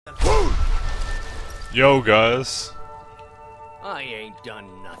Yo, guys. I ain't done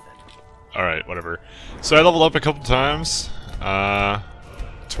nothing. Alright, whatever. So I leveled up a couple times.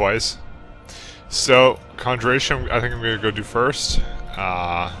 Twice. So, Conjuration, I think I'm gonna go do first.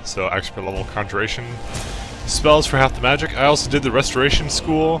 So expert level Conjuration spells for half the magic. I also did the Restoration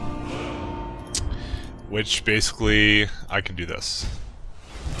School, which basically, I can do this.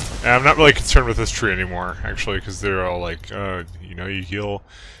 And I'm not really concerned with this tree anymore, actually, because they're all like, you know, you heal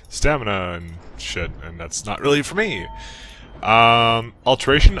stamina and shit, and that's not really for me.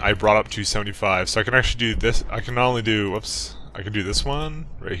 Alteration, I brought up to 75, so I can actually do this. I can not only do, whoops, I can do this one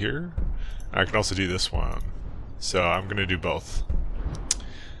right here. I can also do this one. So I'm gonna do both,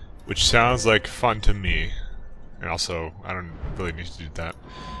 which sounds like fun to me. And also, I don't really need to do that.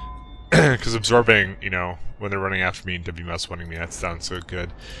 Because absorbing, you know, when they're running after me and WMS winning me, that sounds so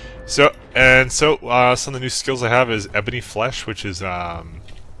good. So, some of the new skills I have is Ebony Flesh, which is, by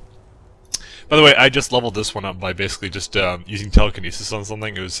the way, I just leveled this one up by basically just using telekinesis on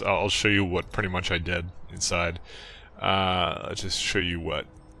something. It was, I'll show you what pretty much I did inside. Let's just show you what.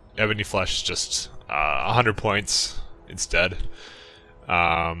 Ebony Flesh is just 100 points instead. You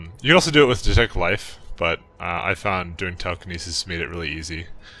can also do it with Detect Life, but I found doing telekinesis made it really easy.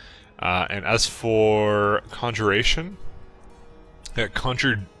 And as for Conjuration,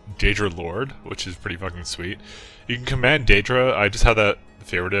 Conjured Daedra Lord, which is pretty fucking sweet. You can command Daedra. I just had that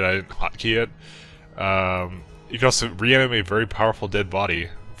favorited. I didn't hotkey it. You can also reanimate a very powerful dead body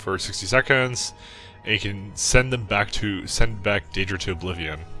for 60 seconds, and you can send back Daedra to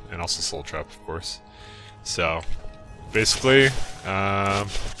Oblivion, and also Soul Trap, of course. So, basically, I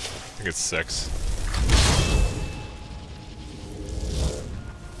think it's 6.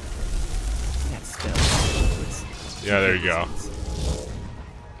 Yeah, there you go.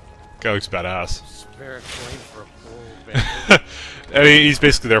 Guy looks badass. Spare a coin for a bull bandit. And he's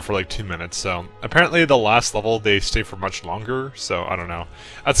basically there for like 2 minutes, so... Apparently the last level, they stay for much longer, so I don't know.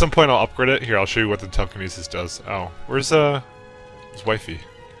 At some point I'll upgrade it. Here, I'll show you what the telekinesis does. Oh, where's, his wifey?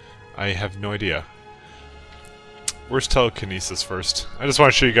 I have no idea. Where's telekinesis first? I just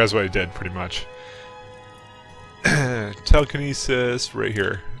want to show you guys what I did, pretty much. Telekinesis, right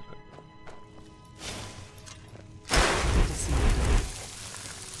here.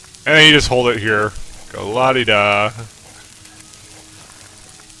 And then you just hold it here. Go la-di-da.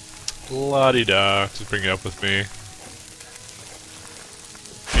 La-di-da. Just bring it up with me.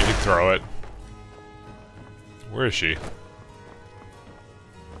 You can throw it. Where is she?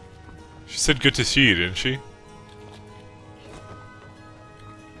 She said good to see you, didn't she?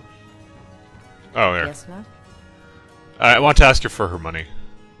 Oh, there. Yes, love? I want to ask her for her money.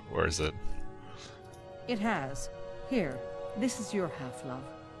 Where is it? It has. Here, this is your half, love.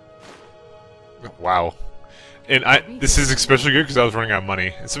 Wow. And this is especially good because I was running out of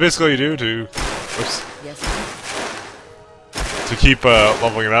money. And so basically all you do to... Oops. Yes, To keep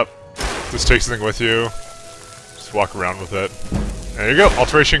leveling it up, just take something with you. Just walk around with it. There you go.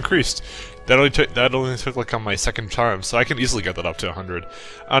 Alteration increased. That only took like on my second time, so I can easily get that up to 100.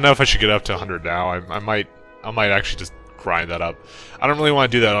 I don't know if I should get up to 100 now. I might actually just grind that up. I don't really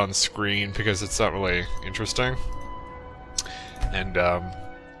want to do that on screen because it's not really interesting. And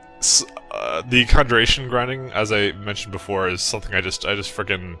the Conjuration grinding, as I mentioned before, is something I just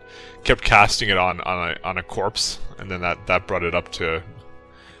freaking kept casting it on a corpse, and then that brought it up to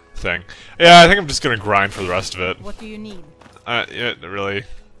thing. Yeah, I think I'm just gonna grind for the rest of it. What do you need? Yeah, really.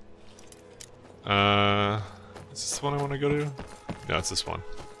 Is this the one I want to go to? No, it's this one.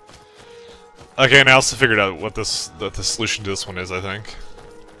 Okay, and I also figured out what the solution to this one is, I think.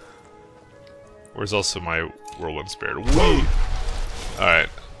 Where's also my Whirlwind Spirit? Whee! Alright.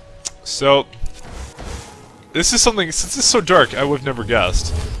 So, this is something, since it's so dark, I would have never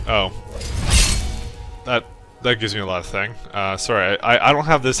guessed. Oh. That gives me a lot of thing. Sorry, I don't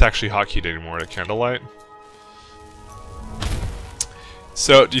have this actually hotkeyed anymore at Candlelight.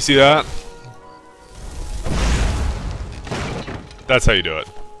 So, do you see that? That's how you do it.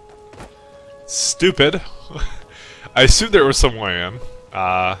 Stupid. I assumed there was some way in.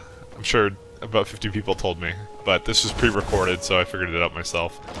 I'm sure about 50 people told me, but this was pre-recorded, so I figured it out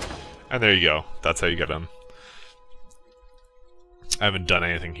myself. And there you go. That's how you get in. I haven't done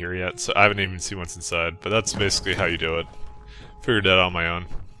anything here yet, so I haven't even seen what's inside, but that's basically how you do it. Figured it out on my own.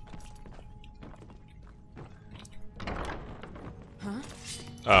 Huh?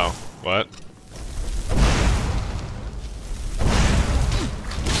 Oh, what?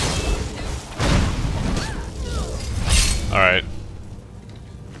 Alright.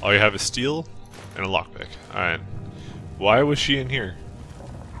 All you have is steel and a lockpick. Alright. Why was she in here?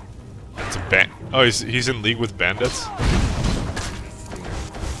 It's a oh, he's in league with bandits?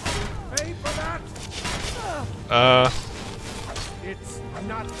 It's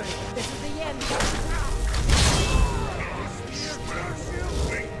nothing. This is the end.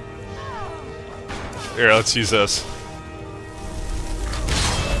 Here, let's use this.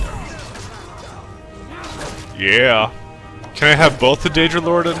 Yeah. Can I have both the Daedra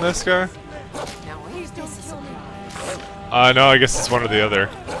Lord and this guy? Now please don't kill me. No, I guess it's one or the other.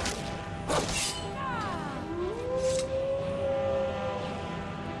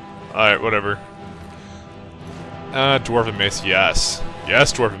 Alright, whatever. Dwarven Mace, yes.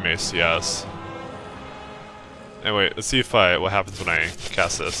 Yes, Dwarven Mace, yes. Anyway, let's see if what happens when I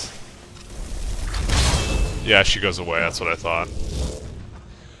cast this. Yeah, she goes away, that's what I thought.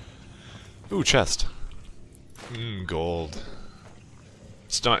 Ooh, chest. Gold.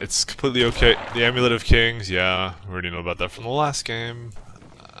 It's completely okay. The Amulet of Kings, yeah, we already know about that from the last game.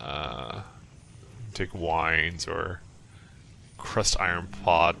 Take wines, or crust iron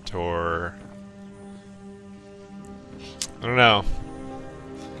pot, or I don't know.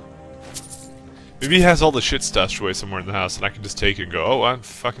 Maybe he has all the shit stashed away somewhere in the house, and I can just take it and go, oh, I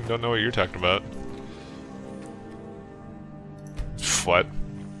fucking don't know what you're talking about. What?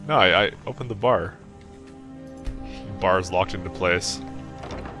 No, I opened the bar. The bar is locked into place.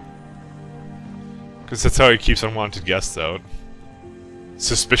 Because that's how he keeps unwanted guests out.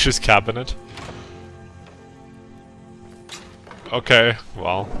 Suspicious cabinet. Okay,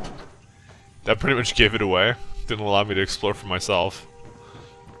 well. That pretty much gave it away. Didn't allow me to explore for myself.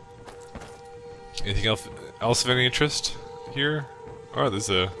 Anything else of any interest here? Oh,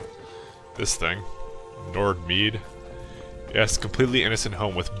 there's this thing. Nord Mead. Yes, completely innocent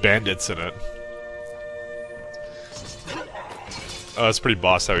home with bandits in it. Oh, it's pretty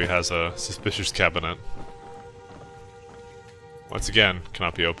boss how he has a suspicious cabinet. Once again,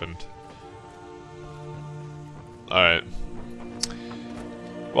 cannot be opened. Alright.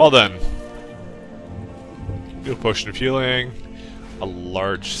 Well then. Do a potion of healing. A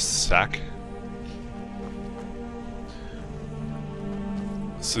large sack.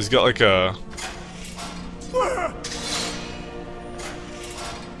 So he's got like a...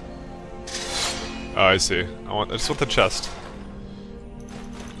 Oh, I see. I just want the chest.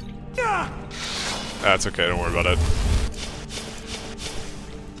 That's okay, don't worry about it.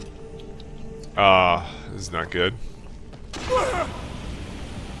 This is not good.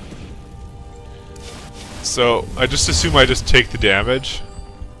 So, I just assume I just take the damage.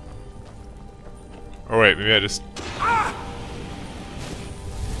 Or wait, maybe I just...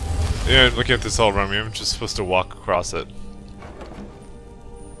 Yeah, I'm looking at this all around me, I'm just supposed to walk across it.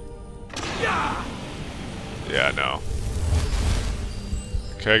 Yeah, no.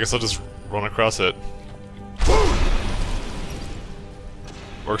 Okay, I guess I'll just run across it.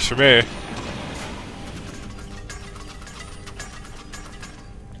 Works for me.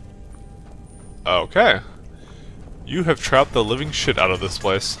 Okay. You have trapped the living shit out of this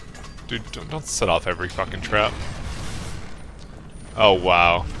place. Dude, don't set off every fucking trap. Oh,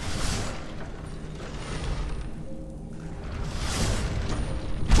 wow.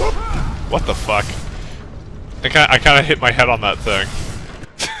 What the fuck? I kinda hit my head on that thing.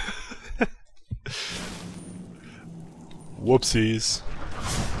 Whoopsies.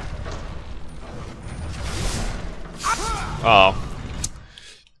 Oh.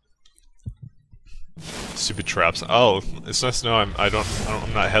 Stupid traps. Oh, it's nice to know I'm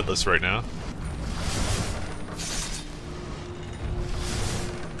not headless right now.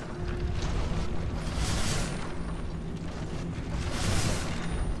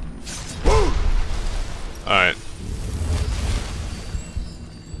 Alright.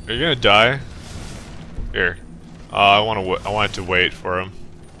 Are you gonna die? Here. I wanted to wait for him.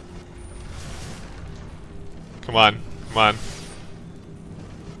 Come on. Come on.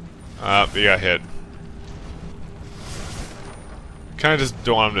 He got hit. Kinda just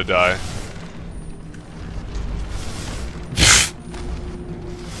don't want him to die.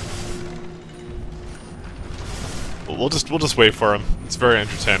 We'll just wait for him. It's very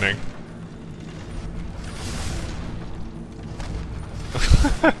entertaining.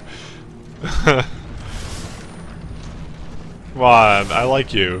 Come on, I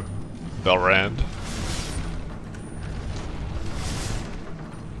like you, Belrand.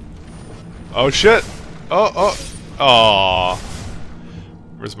 Oh shit! Oh.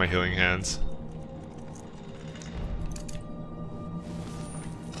 Where's my healing hands?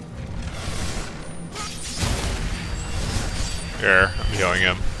 Here, I'm healing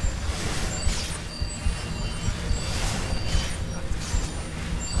him.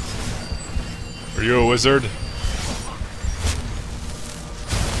 Are you a wizard?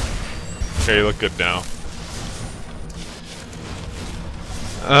 Okay, you look good now.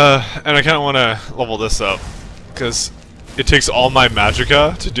 And I kinda wanna level this up. Because it takes all my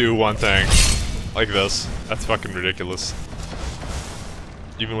magicka to do one thing. Like this. That's fucking ridiculous.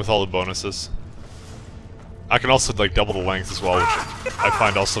 Even with all the bonuses. I can also like double the length as well, which I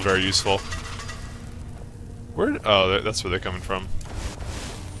find also very useful. Where? Oh, that's where they're coming from.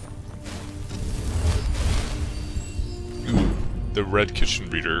 Ooh, the red kitchen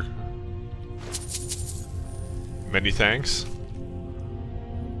reader. Many thanks.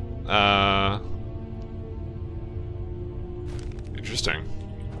 Interesting.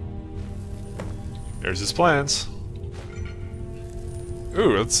 There's his plans.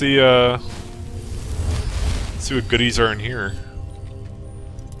 Ooh, let's see what goodies are in here.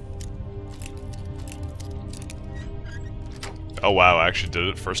 Oh wow, I actually did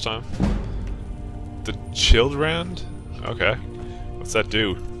it first time. The Childrand? Okay. What's that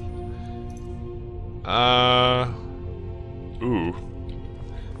do? Ooh.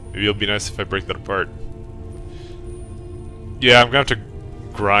 Maybe it'll be nice if I break that apart. Yeah, I'm gonna have to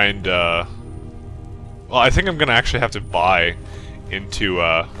grind, well, I think I'm gonna actually have to buy into,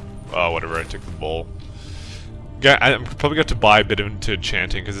 oh, whatever, I took the bowl. Yeah, I'm probably going to have to buy a bit into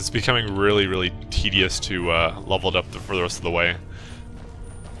enchanting, because it's becoming really, really tedious to level it up for the rest of the way.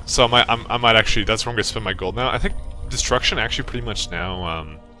 So I might actually, that's where I'm going to spend my gold now. I think Destruction actually pretty much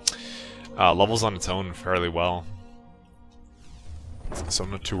now levels on its own fairly well. So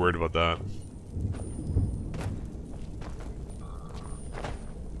I'm not too worried about that.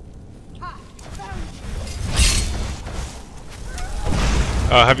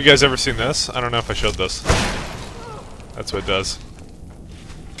 Have you guys ever seen this? I don't know if I showed this. That's what it does.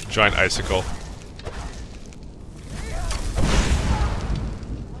 Giant icicle.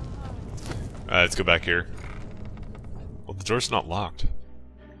 Let's go back here. Well, the door's not locked.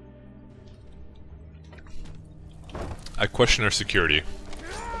 I question our security.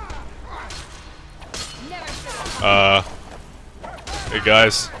 Hey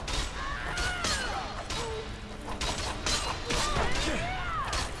guys.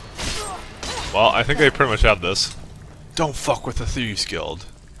 Well, I think they pretty much have this. Don't fuck with the Thieves Guild.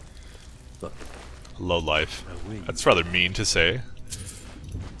 Low life. That's rather mean to say.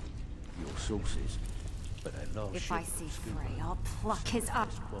 Your sources, but if I see Frey, I'll pluck his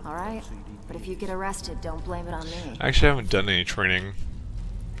up. Alright? But if you get arrested, don't blame it on me. I actually haven't done any training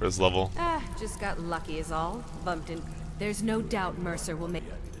for this level. Just got lucky is all. Bumped in. There's no doubt Mercer will make.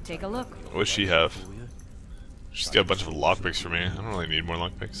 Take a look. What does she have? She's got a bunch of lockpicks for me. I don't really need more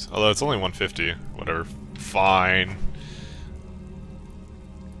lockpicks. Although it's only 150. Whatever. Fine.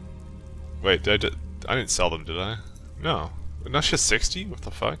 Wait, I didn't sell them, did I? No. Now she has 60? What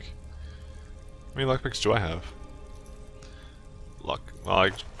the fuck? How many lockpicks do I have? Well, I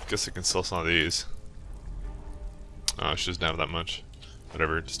guess I can sell some of these. Oh, she doesn't have that much.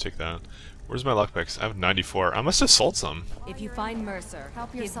 Whatever, just take that. Where's my lockpicks? I have 94. I must have sold some. If you find Mercer,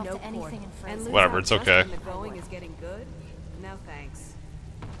 help yourself to anything in Frey's. Whatever, it's okay. The going is getting good. No thanks.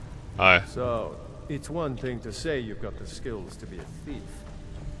 Hi. So, it's one thing to say you've got the skills to be a thief.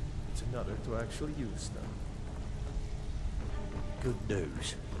 It's another to actually use them. good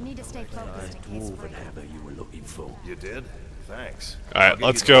news. Need to stay focused in case Dwarven hammer you were looking for. You did? Thanks. Alright,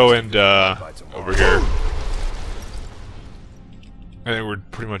 let's go and over here. I think we're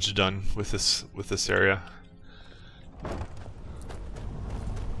pretty much done with this area.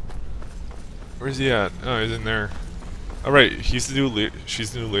 Where's he at? Oh, he's in there. Alright, he's the new lead.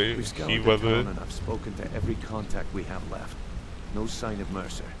 She's the new lead. We've scoured the town and I've spoken to every contact we have left. No sign of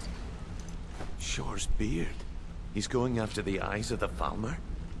Mercer. Shore's beard. He's going after the eyes of the Falmer?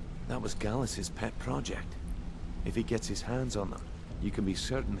 That was Gallus's pet project. If he gets his hands on them, you can be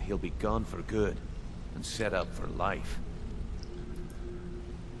certain he'll be gone for good and set up for life.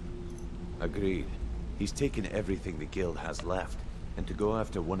 Agreed. He's taken everything the guild has left, and to go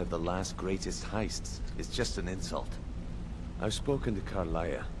after one of the last greatest heists is just an insult. I've spoken to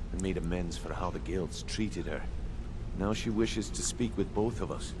Carlia and made amends for how the guild's treated her. Now she wishes to speak with both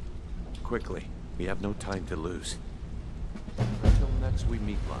of us. Quickly, we have no time to lose. Until next we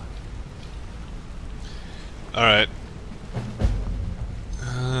meet, lad. Alright.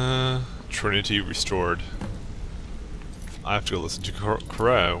 Trinity restored. I have to go listen to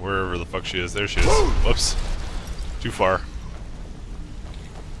Korea, wherever the fuck she is. There she is. Whoops. Too far.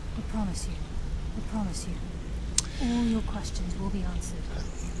 I promise you, all your questions will be answered.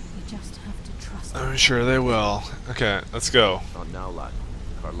 You just have to trust me. I'm sure they will. Okay, let's go. Not now, lad.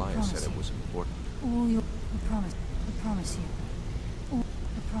 Carlia said it was important. I promise you. I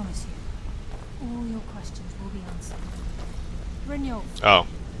promise you. All your questions will be answered. Brynjolf, Oh.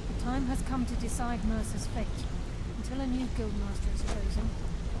 the time has come to decide Mercer's fate. Until a new guildmaster is chosen,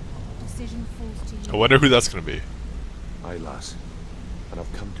 decision falls to I you. wonder who that's gonna be. Aye, lass. And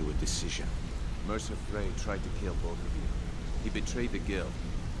I've come to a decision. Mercer Frey tried to kill both of you. He betrayed the guild,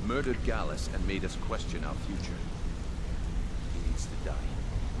 murdered Gallus, and made us question our future. He needs to die.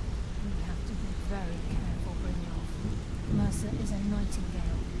 We have to be very careful, Brynjolf. Mercer is a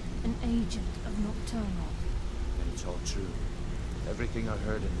nightingale, an agent of Nocturnal. And it's all true. Everything I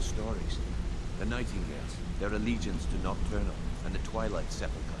heard in the stories. The Nightingales, their allegiance to Nocturnal, and the Twilight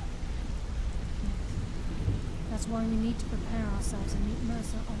Sepulchre. That's why we need to prepare ourselves and meet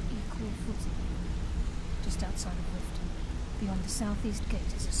Mercer on equal footing. Just outside of Riften, beyond the southeast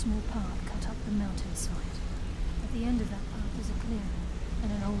gate, is a small path cut up the mountainside. At the end of that path is a clearing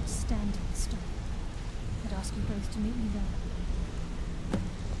and an old standing stone. I'd ask you both to meet me there.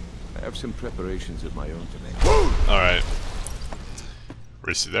 I have some preparations of my own to make. Alright.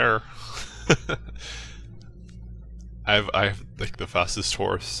 Racy there. I have like the fastest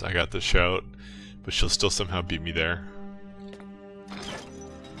horse. I got the shout, but she'll still somehow beat me there.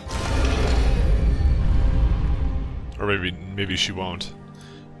 Or maybe she won't.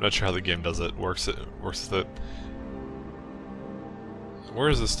 I'm not sure how the game does it. Works with it. Where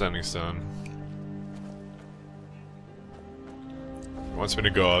is the standing stone? It wants me to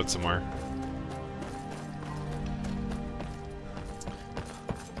go out somewhere.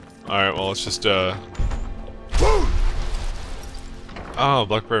 Alright, well let's just oh,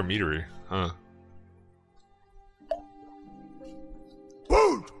 Blackbear Meadery, huh.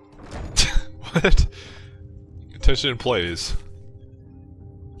 What? Attention plays.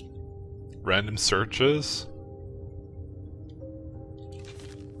 Random searches?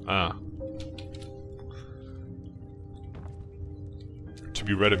 Ah. To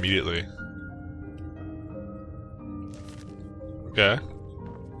be read immediately. Okay.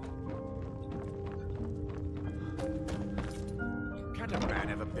 Can't a man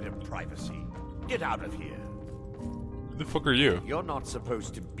have a bit of privacy? Get out of here. Who the fuck are you? You're not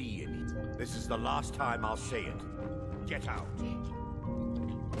supposed to be in it. This is the last time I'll say it. Get out.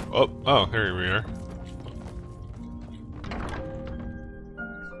 Oh, here we are.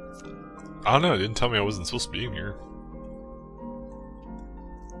 I don't know, it didn't tell me I wasn't supposed to be in here.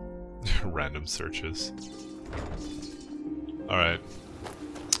 Random searches. Alright.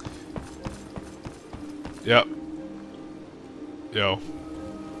 Yep. Yo.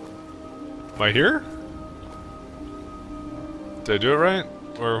 Am I here? Did I do it right?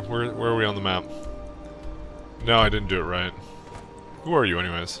 Or where are we on the map? No, I didn't do it right. Who are you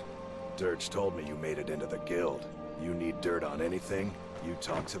anyways? Dirge told me you made it into the guild. You need dirt on anything, you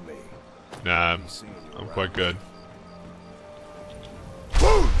talk to me. Nah, I'm quite good.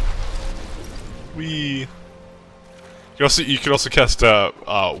 Wee. You can also cast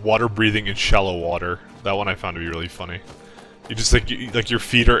water breathing in shallow water. That one I found to be really funny. You just like your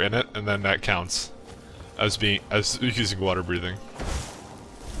feet are in it, and then that counts as using water breathing.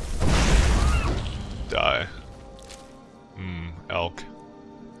 Die. Elk.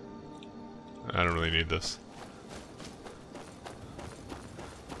 I don't really need this.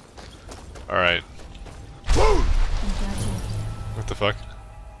 Alright. What the fuck?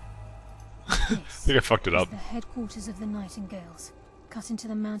 I think I fucked it up. The headquarters of the Nightingales, cut into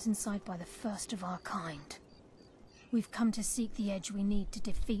the mountainside by the first of our kind. We've come to seek the edge we need to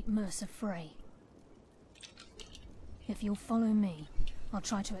defeat Mercer Frey. If you'll follow me, I'll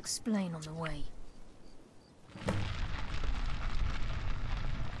try to explain on the way.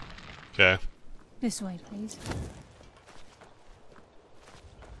 Okay. This way, please.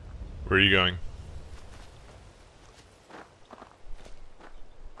 Where are you going?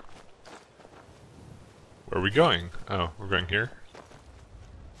 Where are we going? Oh, we're going here?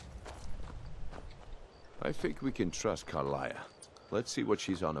 I think we can trust Carlia. Let's see what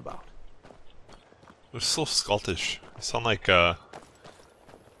she's on about. It's so Scottish. You sound like,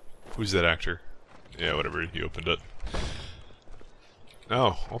 who's that actor? Yeah, whatever, he opened it.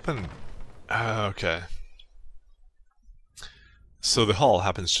 Oh, open... okay. So the hall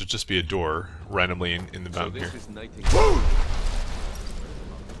happens to just be a door, randomly in the mountain here.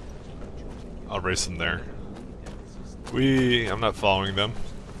 I'll race them there. I'm not following them.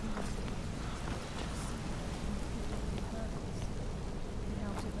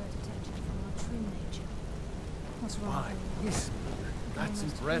 Why? Yes. That's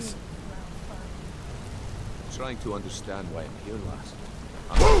impressive. Trying to understand why I'm here, lass.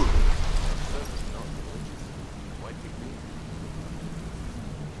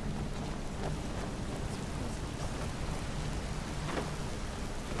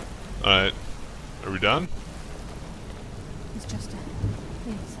 Alright. Are we done? It's just a...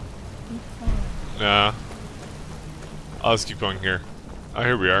 Please, keep following. Nah. I'll just keep going here. Oh,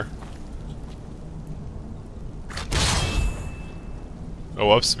 here we are. Oh,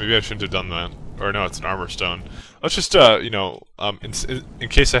 whoops. Maybe I shouldn't have done that. Or no, it's an armor stone. Let's just, you know, in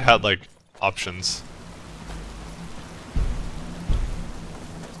case I had, like, options.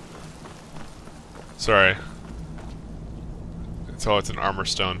 Sorry. So it's an armor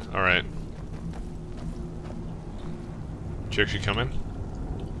stone. Alright. Did you actually come in?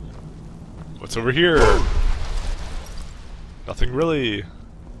 What's over here? Nothing really.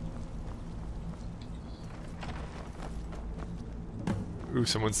 Ooh,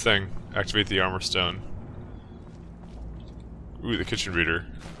 someone's thing. Activate the armor stone. Ooh, the kitchen reader.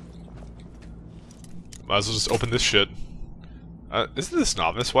 Might as well just open this shit. Isn't this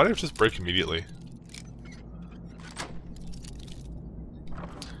novice? Why did it just break immediately?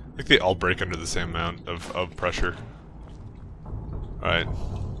 I think they all break under the same amount of pressure. Alright.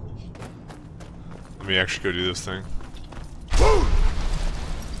 Let me actually go do this thing.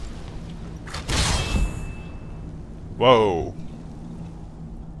 Whoa!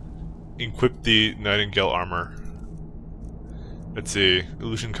 Equip the Nightingale armor. Let's see.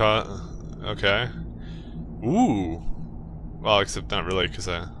 Illusion okay. Ooh! Well, except not really, because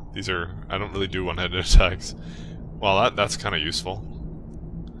these are... I don't really do one-handed attacks. Well, that's kind of useful.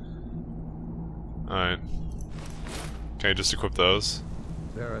 Alright. Can I just equip those?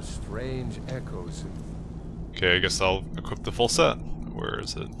 There are strange echoes. Okay, I guess I'll equip the full set. Where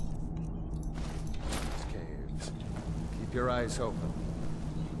is it? Caves. Keep your eyes open.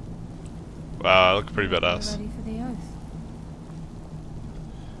 Wow, I look pretty badass. Ready for the oath.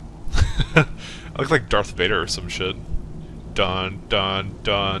 I look like Darth Vader or some shit. Dun dun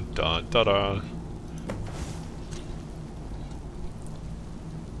dun dun dun dun.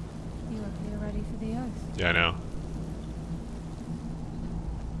 You appear ready for the oath. Yeah, I know.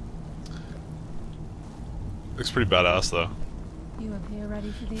 Looks pretty badass though. You appear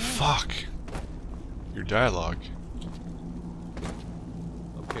ready for the oath. Fuck. Your dialogue.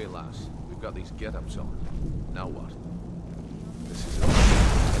 Okay, lass. We've got these get-ups on. Now what? This is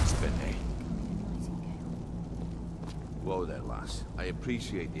it's been a... Whoa there, lass. I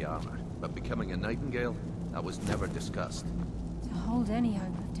appreciate the armor, but becoming a nightingale? That was never discussed. To hold any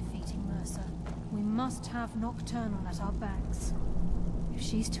hope of defeating Mercer, we must have Nocturnal at our backs. If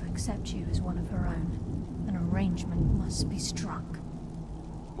she's to accept you as one of her own, an arrangement must be struck.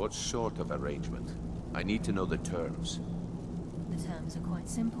 What sort of arrangement? I need to know the terms. The terms are quite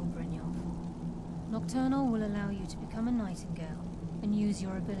simple, Brynjolf. Nocturnal will allow you to become a nightingale and use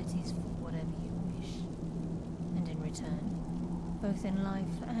your abilities for whatever you wish. And in return, both in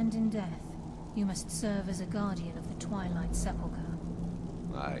life and in death, you must serve as a guardian of the Twilight Sepulchre.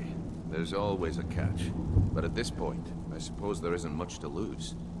 Aye, there's always a catch. But at this point, I suppose there isn't much to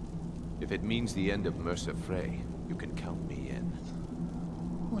lose. If it means the end of Mercer Frey, you can count me in.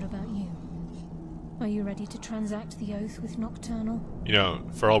 What about you? Are you ready to transact the oath with Nocturnal? You know,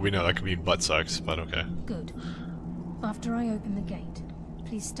 for all we know, that could mean butt sex, but okay. Good. After I open the gate,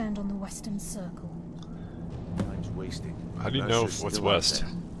 please stand on the western circle. Time's wasting. How do you know Mercer's what's still out west?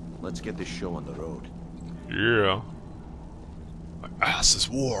 there. Let's get this show on the road. Yeah. My ass is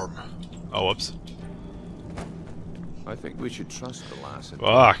warm. Oh, whoops. I think we should trust the lass. and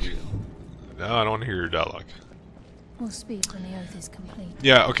Fuck. deal. No, I don't want to hear your dialogue. We'll speak when the oath is complete.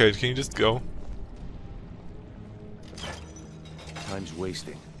 Yeah, okay, can you just go? Time's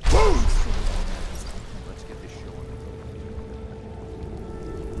wasting. Let's get this show on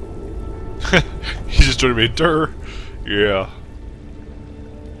the road. He just told me, "Durr." Yeah.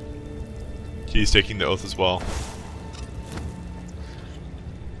 He's taking the oath as well.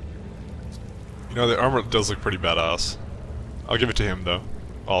 You know, the armor does look pretty badass. I'll give it to him though.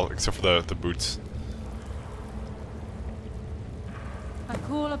 All except for the boots. I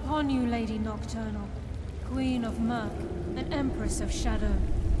call upon you, Lady Nocturnal, Queen of Murk, and Empress of Shadow.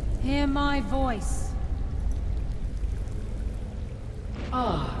 Hear my voice.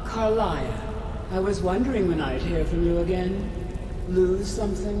 Ah, Carlia. I was wondering when I'd hear from you again. Lose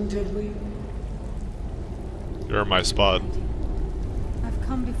something, did we? You're my spot. I've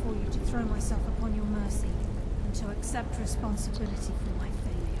come before you to throw myself upon your mercy, and to accept responsibility for my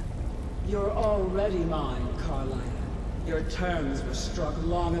failure. You're already mine, Carlia. Your terms were struck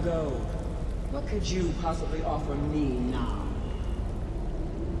long ago. What could you possibly offer me now?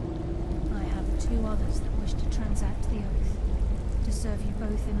 I have two others that wish to transact the oath, to serve you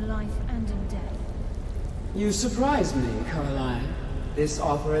both in life and in death. You surprise me, Carlia. This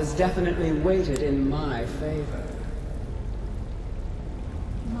offer is definitely weighted in my favor.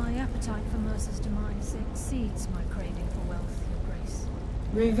 My appetite for Mercer's demise exceeds my craving for wealth, Your Grace.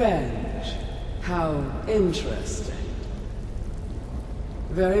 Revenge. How interesting.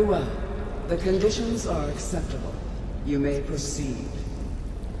 Very well. The conditions are acceptable. You may proceed.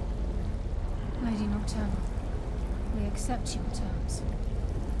 Lady Nocturnal, we accept your terms.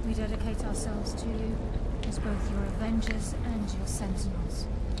 We dedicate ourselves to you as both your Avengers and your Sentinels.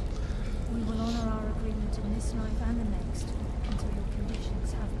 We will honor our agreement in this life and the next until your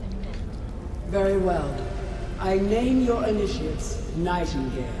conditions have been met. Very well. I name your initiates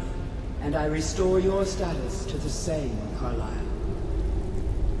Nightingale, and I restore your status to the same, Carlyle.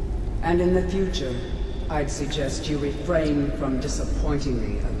 And in the future, I'd suggest you refrain from disappointing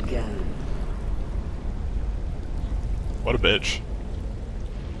me again. What a bitch.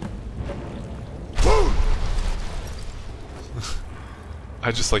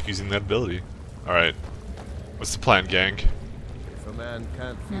 I just like using that ability. Alright. What's the plan, gang? If a man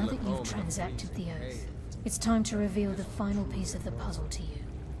can't feel Now at that home you've in transacted a the place, oath, it's time to reveal the final piece of the puzzle to you.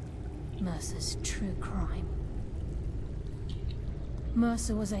 Mercer's true crime.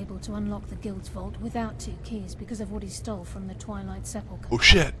 Mercer was able to unlock the Guild's vault without 2 keys because of what he stole from the Twilight Sepulchre. Oh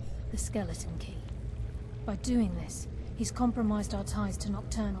shit! The skeleton key. By doing this, he's compromised our ties to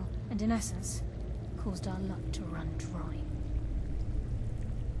Nocturnal, and in essence, caused our luck to run dry.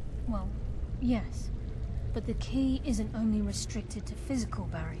 Well, yes, but the key isn't only restricted to physical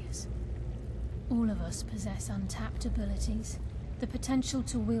barriers. All of us possess untapped abilities, the potential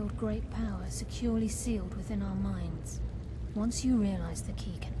to wield great power securely sealed within our minds. Once you realize the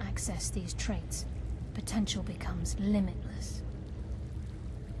key can access these traits, potential becomes limitless.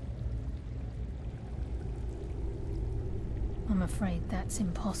 I'm afraid that's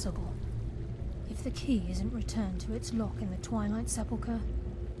impossible. If the key isn't returned to its lock in the Twilight Sepulchre,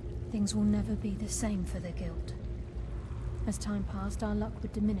 things will never be the same for the Guild. As time passed, our luck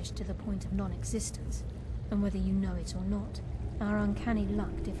would diminish to the point of non-existence, and whether you know it or not, our uncanny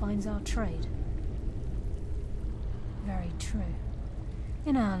luck defines our trade. Very true.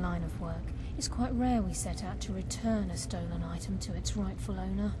 In our line of work, it's quite rare we set out to return a stolen item to its rightful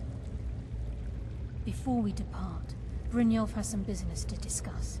owner. Before we depart, Brynjolf has some business to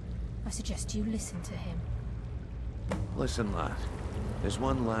discuss. I suggest you listen to him. Listen, lad. There's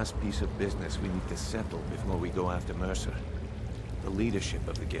one last piece of business we need to settle before we go after Mercer. The leadership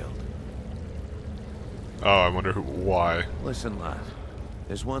of the Guild. Oh, I wonder why. Listen, lad.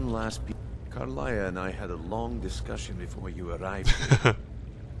 There's one last piece. Carlaya and I had a long discussion before you arrived.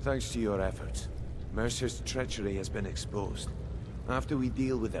 Thanks to your efforts, Mercer's treachery has been exposed. After we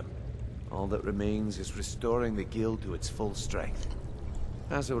deal with him, all that remains is restoring the Guild to its full strength.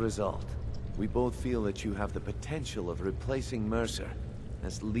 As a result, we both feel that you have the potential of replacing Mercer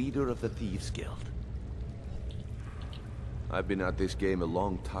as leader of the Thieves Guild. I've been at this game a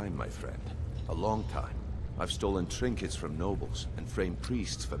long time, my friend. A long time. I've stolen trinkets from nobles and framed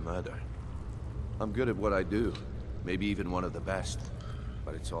priests for murder. I'm good at what I do, maybe even one of the best,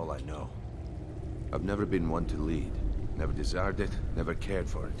 but it's all I know. I've never been one to lead. Never desired it, never cared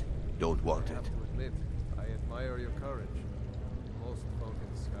for it. Don't want I have it. to admit, I admire your courage. Most folk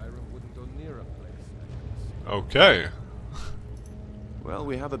in Skyrim wouldn't go near a place like this. Okay. Well,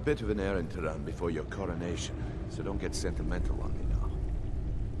 we have a bit of an errand to run before your coronation, so don't get sentimental on me now.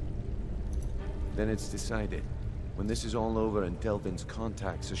 Then it's decided. When this is all over and Delvin's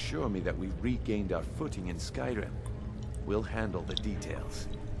contacts assure me that we've regained our footing in Skyrim, we'll handle the details.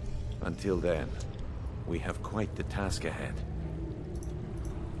 Until then, we have quite the task ahead.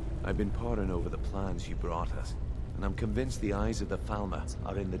 I've been poring over the plans you brought us, and I'm convinced the eyes of the Falmer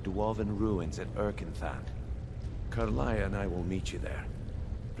are in the Dwarven ruins at Erkenthand. Carlaya and I will meet you there.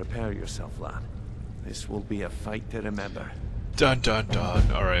 Prepare yourself, lad. This will be a fight to remember. Dun dun dun.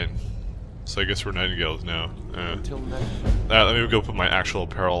 Alright. So I guess we're Nightingales now. Until next. Let me go put my actual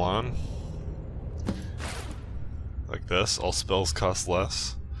apparel on. Like this. All spells cost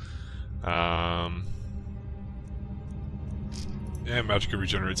less. Yeah, magic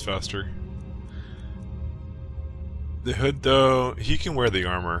regenerates faster. The hood, though, he can wear the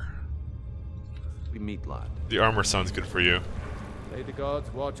armor. We meet, lad. The armor sounds good for you. May the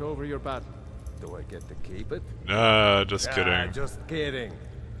gods watch over your battle. Do I get to keep it? Just kidding. Just kidding.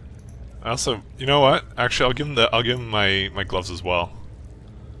 I also, you know what? Actually, I'll give him my gloves as well.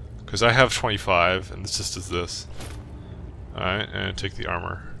 Because I have 25, and this just is this. Alright, and take the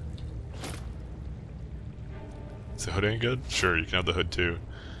armor. Is the hood any good? Sure, you can have the hood too.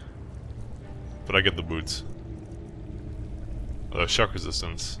 But I get the boots. Shock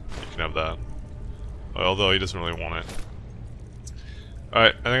resistance, you can have that. Although he doesn't really want it.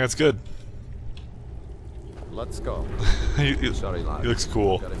 Alright, I think that's good. Let's go. Sorry, lad. He looks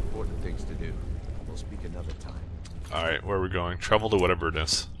cool. Got important things to do. We'll speak another time. Alright, where are we going? Travel to whatever it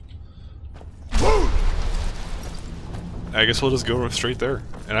is. I guess we'll just go straight there.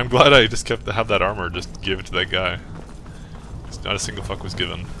 And I'm glad I just kept to have that armor, just give it to that guy. Not a single fuck was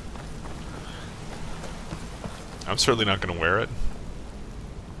given. I'm certainly not going to wear it.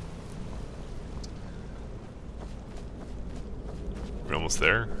 We're almost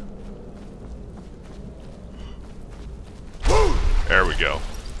there. There we go.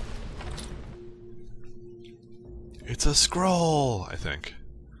 It's a scroll, I think.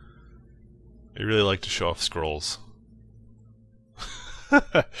 They really like to show off scrolls. No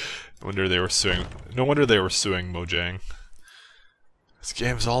wonder they were suing Mojang. This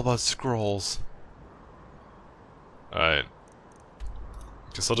game's all about scrolls. Alright.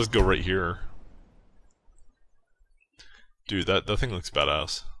 Guess I'll just go right here. Dude, that thing looks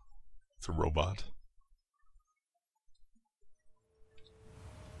badass. It's a robot.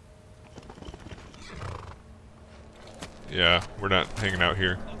 Yeah, we're not hanging out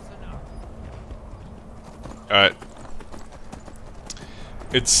here. Alright.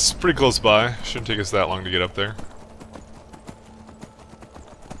 It's pretty close by. Shouldn't take us that long to get up there.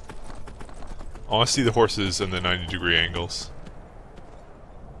 I want to see the horses and the 90-degree angles.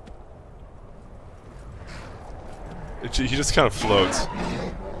 He just kind of floats.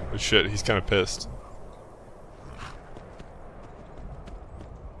 Oh shit, he's kind of pissed.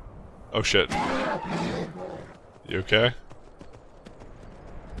 Oh shit. You okay?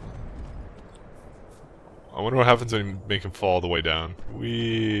 I wonder what happens when you make him fall all the way down.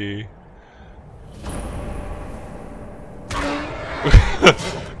 Wee.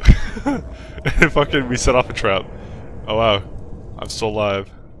 And fucking we set off a trap. Oh wow. I'm still alive.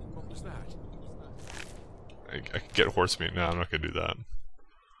 What was that? I could get horse meat. No, I'm not gonna do that.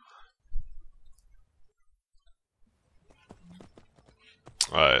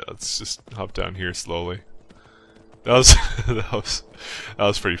 Alright, let's just hop down here slowly. That was that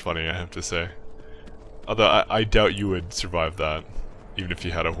was pretty funny, I have to say. Although I doubt you would survive that, even if you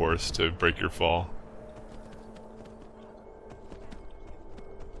had a horse to break your fall.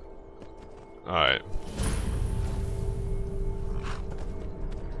 Alright.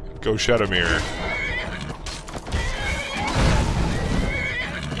 Go Shadowmere.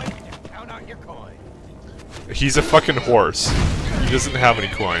 Count out your coin. He's a fucking horse. He doesn't have any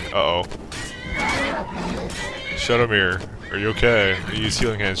coin. Uh-oh. Shadowmere, are you okay? I use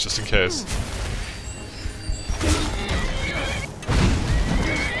healing hands just in case.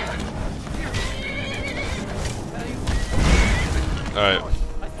 Alright.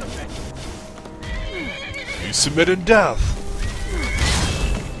 You submit in death!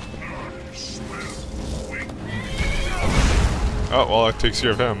 Oh, well, that takes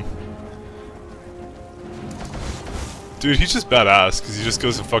care of him. Dude, he's just badass, because he just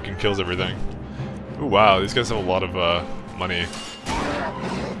goes and fucking kills everything. Ooh, wow, these guys have a lot of, money.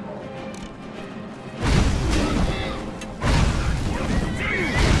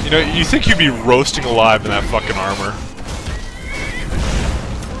 You know, you think you'd be roasting alive in that fucking armor.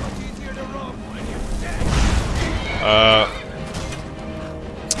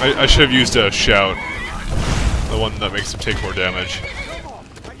 I should have used a shout. The one that makes him take more damage.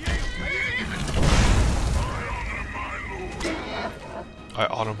 I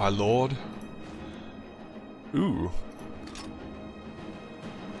honor my lord. Ooh.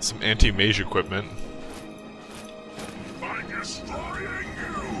 Some anti-mage equipment. By destroying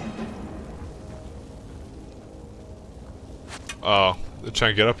you. Oh, they're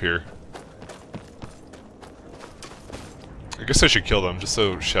trying to get up here. I guess I should kill them, just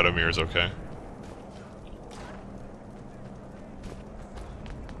so Shadowmere is okay.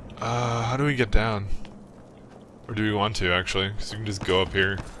 How do we get down? Or do we want to, actually? Because we can just go up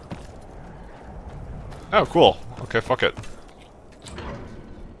here. Oh, cool. Okay, fuck it. The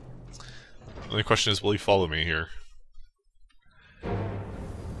only question is, will he follow me here?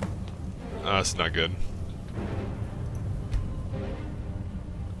 That's not good.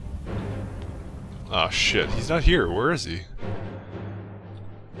 Ah, shit. He's not here. Where is he?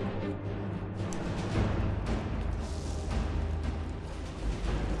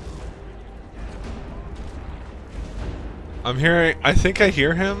 I'm hearing... I think I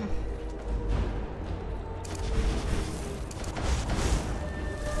hear him.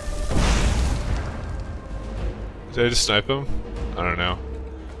 Did I just snipe him? I don't know.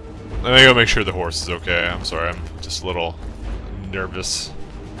 Let me go make sure the horse is okay. I'm sorry, I'm just a little nervous.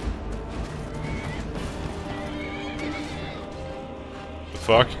 The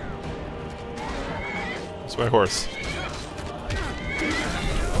fuck? It's my horse.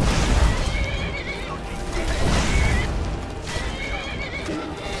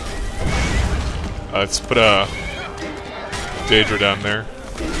 Let's put a Daedra down there.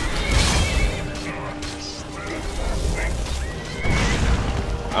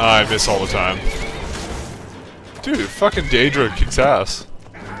 I miss all the time. Dude, fucking Daedra kicks ass.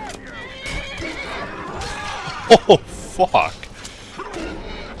 Oh, fuck.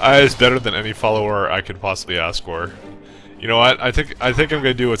 That is better than any follower I could possibly ask for. You know what? I think I'm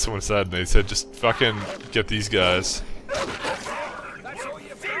gonna do what someone said. They said just fucking get these guys.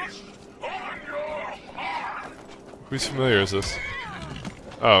 Who's familiar is this?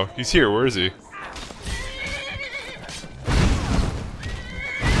 Oh, he's here. Where is he?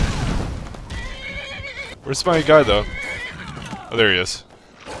 Where's my guy though? Oh, there he is.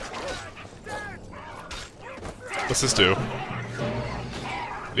 What's this do?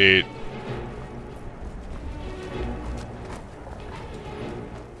 Neat.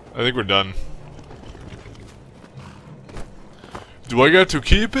 I think we're done. Do I get to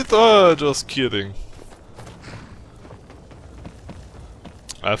keep it? Just kidding.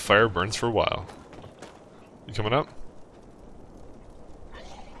 That fire burns for a while. You coming up?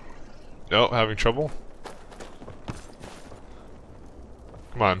 No, having trouble?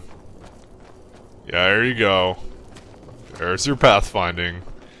 Come on. Yeah, there you go. There's your pathfinding.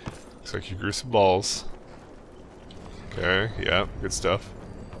 Looks like you grew some balls. Okay, yeah, good stuff.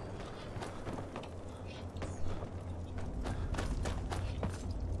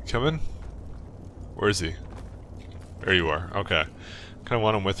 Coming? Where is he? There you are. Okay. Kinda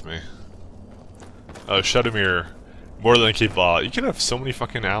want him with me. Oh, Shadowmere. More than a keep ball. You can have so many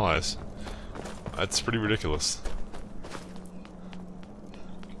fucking allies. That's pretty ridiculous.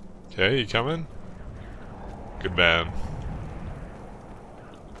 Okay, you coming? Good man.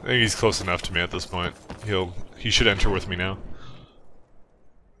 I think he's close enough to me at this point. He should enter with me now.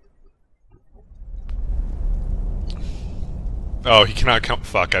 Oh, he cannot come.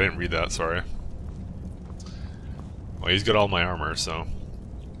 Fuck, I didn't read that, sorry. Well, he's got all my armor, so.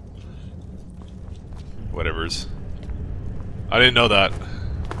 Whatevers. I didn't know that.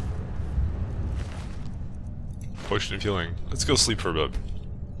 Potion of healing. Let's go sleep for a bit.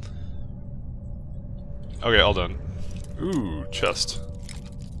 Okay, all done. Ooh, chest.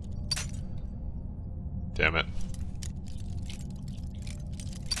 Damn it.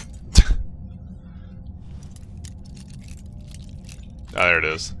 Ah, there it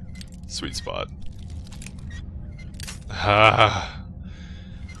is. Sweet spot. Ah.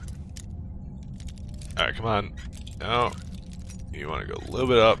 Alright, come on. No. You want to go a little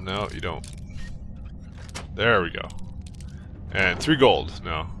bit up? No, you don't. There we go. And 3 gold.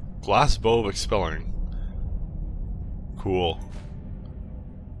 No. Glass bow of expelling. Cool.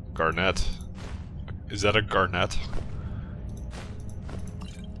 Garnet. Is that a garnet?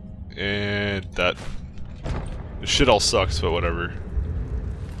 And that... This shit all sucks, but whatever.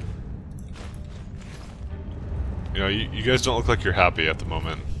 You know, you guys don't look like you're happy at the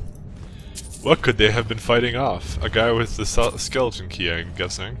moment. What could they have been fighting off? A guy with the skeleton key, I'm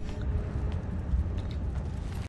guessing.